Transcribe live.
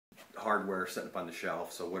hardware sitting up on the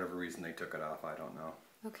shelf, so whatever reason they took it off, I don't know.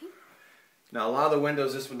 Okay. Now a lot of the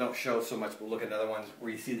windows, this one don't show so much, but look at other ones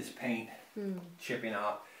where you see this paint chipping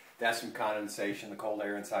off. That's from condensation. The cold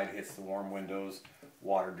air inside hits the warm windows,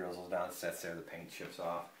 water drizzles down, sets there, the paint chips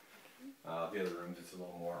off. The other rooms, it's a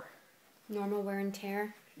little more normal wear and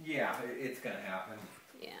tear? Yeah, it's going to happen.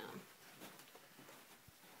 Yeah.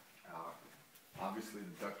 Obviously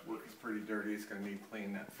the ductwork is pretty dirty. It's going to need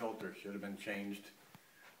clean. That filter should have been changed,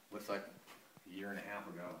 looks like a year and a half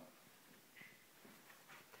ago.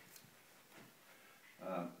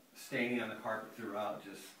 Staining on the carpet throughout,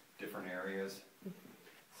 just different areas.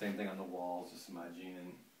 Same thing on the walls, just smudging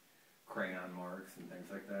and crayon marks and things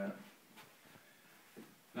like that.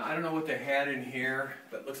 Now I don't know what they had in here,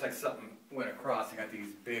 but it looks like something went across. They got these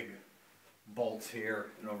big bolts here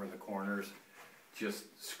and over in the corners. Just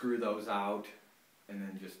screw those out and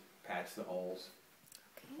then just patch the holes.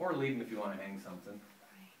 Okay. Or leave them if you want to hang something.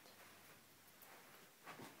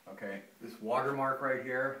 Right. Okay, this watermark right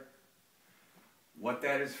here, what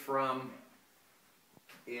that is from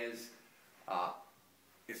is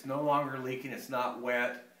it's no longer leaking, it's not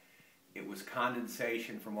wet. It was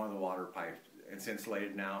condensation from one of the water pipes. It's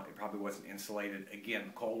insulated now. It probably wasn't insulated.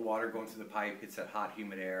 Again, cold water going through the pipe hits that hot,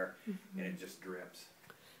 humid air, and it just drips.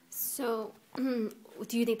 So, do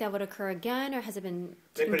you think that would occur again, or has it been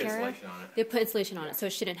taken care of? They put insulation on it. They put insulation on it, so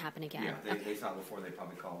it shouldn't happen again. Yeah, they saw it before. They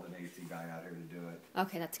probably called an AC guy out here to do it.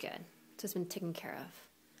 Okay, that's good. So it's been taken care of.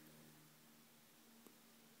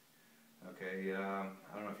 Okay,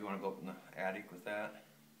 I don't know if you want to go up in the attic with that.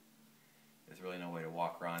 There's really no way to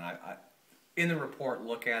walk around. In the report,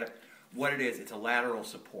 look at it. What it is, it's a lateral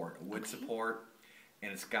support, a wood support,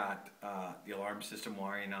 and it's got the alarm system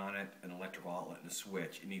wiring on it, an electrical outlet, and a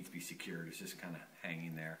switch. It needs to be secured. It's just kind of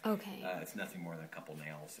hanging there. Okay. It's nothing more than a couple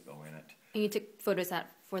nails that go in it. And you took photos of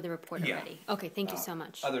that for the report already? Okay, thank you so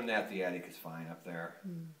much. Other than that, the attic is fine up there.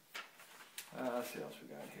 Let's see what else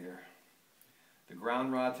we got here. The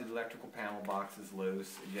ground rod to the electrical panel box is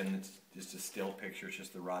loose. Again, it's just a still picture. It's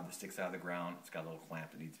just the rod that sticks out of the ground. It's got a little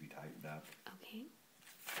clamp that needs to be tightened up. Okay.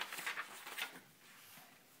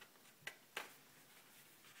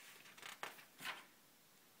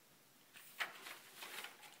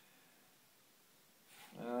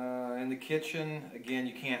 In the kitchen, again,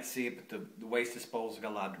 you can't see it, but the waste disposal's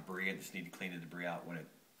got a lot of debris. I just need to clean the debris out when it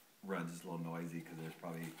runs. It's a little noisy because there's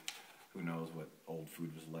probably, who knows what old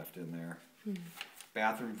food was left in there.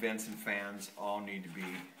 Bathroom vents and fans all need to be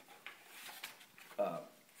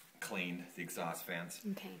cleaned, the exhaust fans.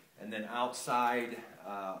 Okay. And then outside,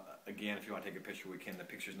 again, if you want to take a picture, we can. The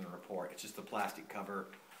picture's in the report. It's just the plastic cover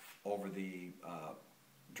over the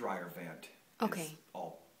dryer vent. Okay. It's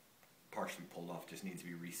all partially pulled off, just needs to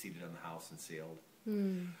be reseated on the house and sealed.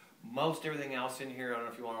 Most everything else in here, I don't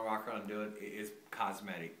know if you want to walk around and do it, is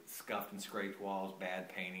cosmetic. Scuffed and scraped walls, bad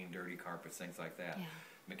painting, dirty carpets, things like that. Yeah.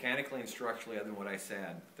 Mechanically and structurally, other than what I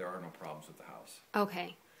said, there are no problems with the house.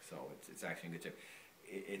 Okay. So it's actually in good shape.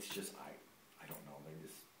 It's just, I don't know, they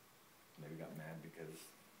just maybe got mad because,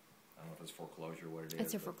 I don't know if it's foreclosure or what it is.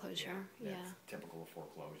 It's a foreclosure, yeah. It's typical of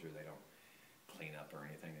foreclosure. They don't clean up or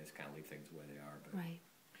anything. They just kind of leave things the way they are. But right.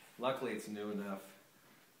 Luckily, it's new enough.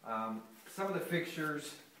 Some of the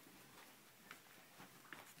fixtures,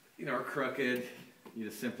 are crooked. You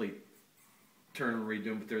just simply turn and redo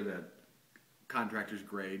them, but they're the contractor's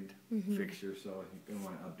grade fixtures, so you're going to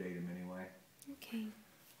want to update them anyway. Okay.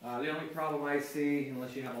 The only problem I see,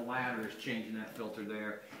 unless you have a ladder, is changing that filter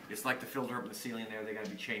there. It's like the filter up in the ceiling there. They got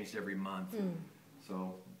to be changed every month.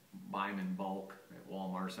 So buy them in bulk at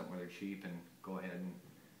Walmart or something where they're cheap, and go ahead and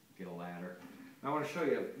get a ladder. I want to show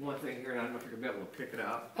you one thing here, and I don't know if you're going to be able to pick it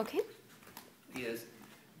up. Okay. Is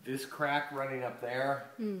this crack running up there,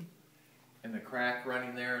 and the crack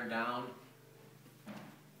running there and down.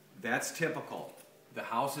 That's typical. The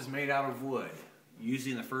house is made out of wood.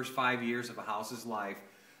 Usually in the first 5 years of a house's life,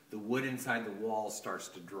 the wood inside the walls starts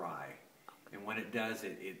to dry. And when it does,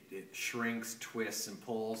 it shrinks, twists, and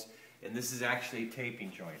pulls. And this is actually a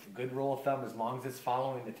taping joint. A good rule of thumb, as long as it's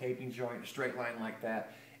following the taping joint, a straight line like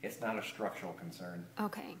that, it's not a structural concern.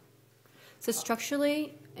 Okay. So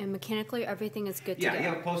structurally and mechanically, everything is good to go? Yeah, you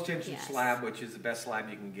have a post-tension slab, which is the best slab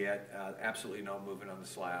you can get. Absolutely no movement on the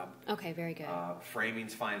slab. Okay, very good.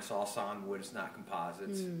 Framing's fine. It's all sawn wood. It's not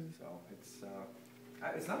composites. So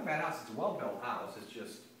it's not a bad house. It's a well-built house. It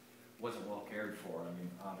just wasn't well cared for. I mean,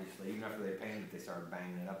 obviously, even after they painted it, they started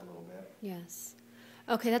banging it up a little bit. Yes.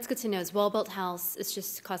 Okay, that's good to know. It's a well-built house. It's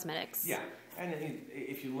just cosmetics. Yeah, and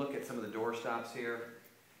if you look at some of the door stops here,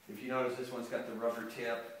 if you notice, this one's got the rubber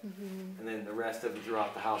tip, and then the rest of them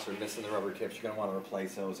throughout the house are missing the rubber tips. You're going to want to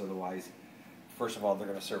replace those, otherwise, first of all, they're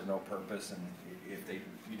going to serve no purpose, and if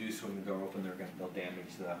you do swing the door open, they'll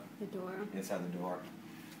damage the door. Inside the door.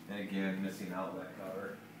 And again, missing outlet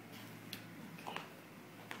cover.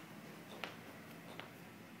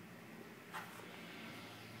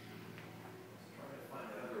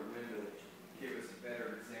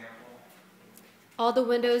 All the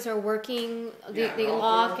windows are working, they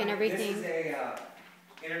lock and everything. This is a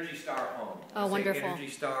Energy Star home. Oh, wonderful. Energy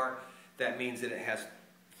Star, that means that it has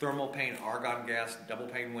thermal pane, argon gas, double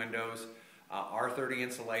pane windows, R30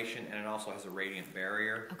 insulation, and it also has a radiant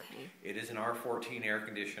barrier. Okay. It is an R14 air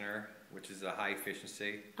conditioner, which is a high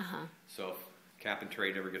efficiency. So if cap and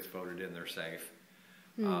trade ever gets voted in, they're safe.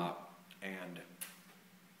 What was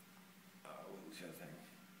the other thing?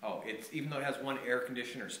 Oh, even though it has one air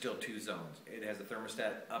conditioner, it's still 2 zones. It has a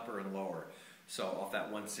thermostat upper and lower. So off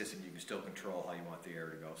that one system, you can still control how you want the air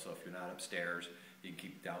to go. So if you're not upstairs, you can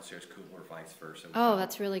keep downstairs cooler or vice versa. Oh,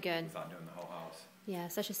 that's really good. Without doing the whole house. Yeah,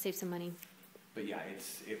 so that should save some money. But yeah,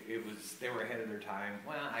 they were ahead of their time.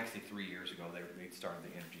 Well, actually 3 years ago, they started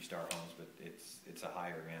the Energy Star homes, but it's a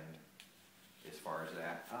higher end as far as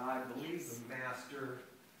that. I believe the master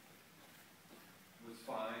was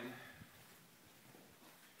fine.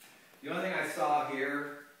 The only thing I saw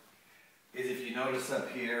here is if you notice up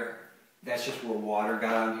here, that's just where water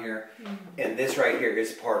got on here. And this right here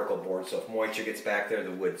is particle board, so if moisture gets back there,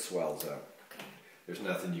 the wood swells up. There's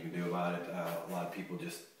nothing you can do about it. A lot of people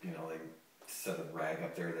just, they set a rag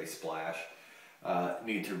up there, they splash.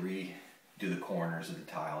 Need to redo the corners of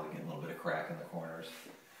the tile to get a little bit of crack in the corners.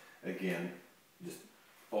 Again, just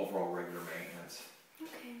overall regular maintenance.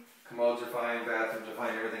 Okay. Commodes are fine, bathrooms are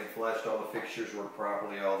fine, everything flushed, all the fixtures work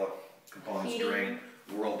properly, all the components drain,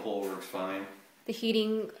 whirlpool works fine. The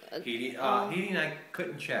heating? Heating I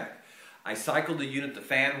couldn't check. I cycled the unit, the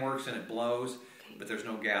fan works and it blows, but there's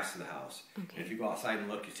no gas to the house. And if you go outside and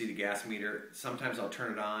look, you see the gas meter. Sometimes I'll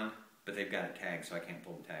turn it on, but they've got it tagged, so I can't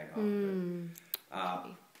pull the tag off.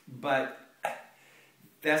 But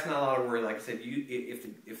that's not a lot of worry. Like I said,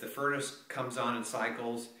 if the furnace comes on and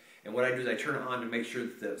cycles, and what I do is I turn it on to make sure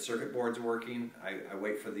that the circuit board's working. I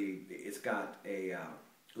wait for it's got a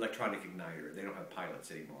electronic igniter. They don't have pilots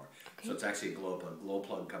anymore. So it's actually a glow plug. Glow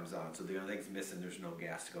plug comes on. So the only thing's missing, there's no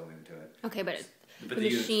gas to go into it. Okay, but the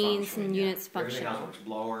machines and units function. Everything else works.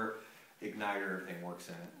 Blower, igniter, everything works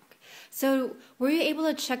in it. So were you able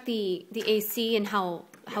to check the AC and how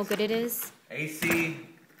good it is? AC,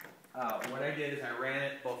 what I did is I ran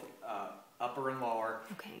it both upper and lower.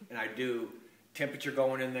 And I do temperature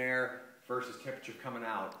going in there versus temperature coming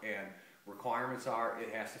out. And requirements are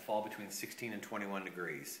it has to fall between 16 and 21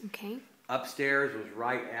 degrees. Upstairs was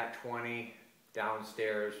right at 20.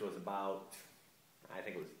 Downstairs was about, I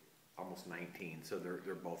think it was almost 19. So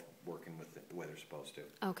they're both working with the way they're supposed to.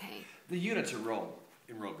 The units are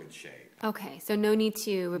in real good shape. So no need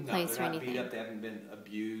to replace or anything. No, they're not beat up. They haven't been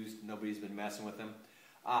abused. Nobody's been messing with them.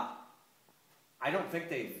 I don't think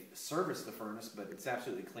they've serviced the furnace, but it's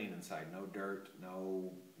absolutely clean inside. No dirt,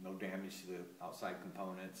 no damage to the outside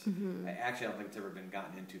components. Actually, I don't think it's ever been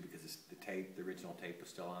gotten into because the original tape was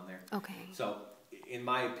still on there. So, in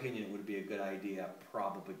my opinion, it would be a good idea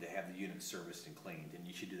probably to have the unit serviced and cleaned, and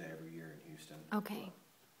you should do that every year in Houston.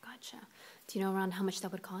 Gotcha. Do you know around how much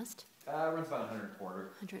that would cost? It runs about $100 a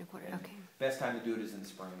quarter. $100 Best time to do it is in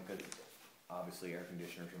spring because obviously air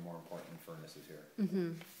conditioners are more important than furnaces here.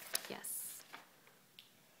 Yes.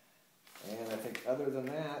 And I think other than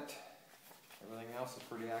that, everything else is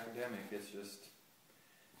pretty academic. It's just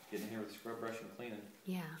getting here with the scrub brush and cleaning.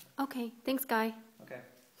 Yeah. Okay. Thanks, Guy. Okay.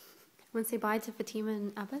 Want to say bye to Fatima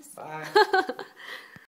and Abbas? Bye.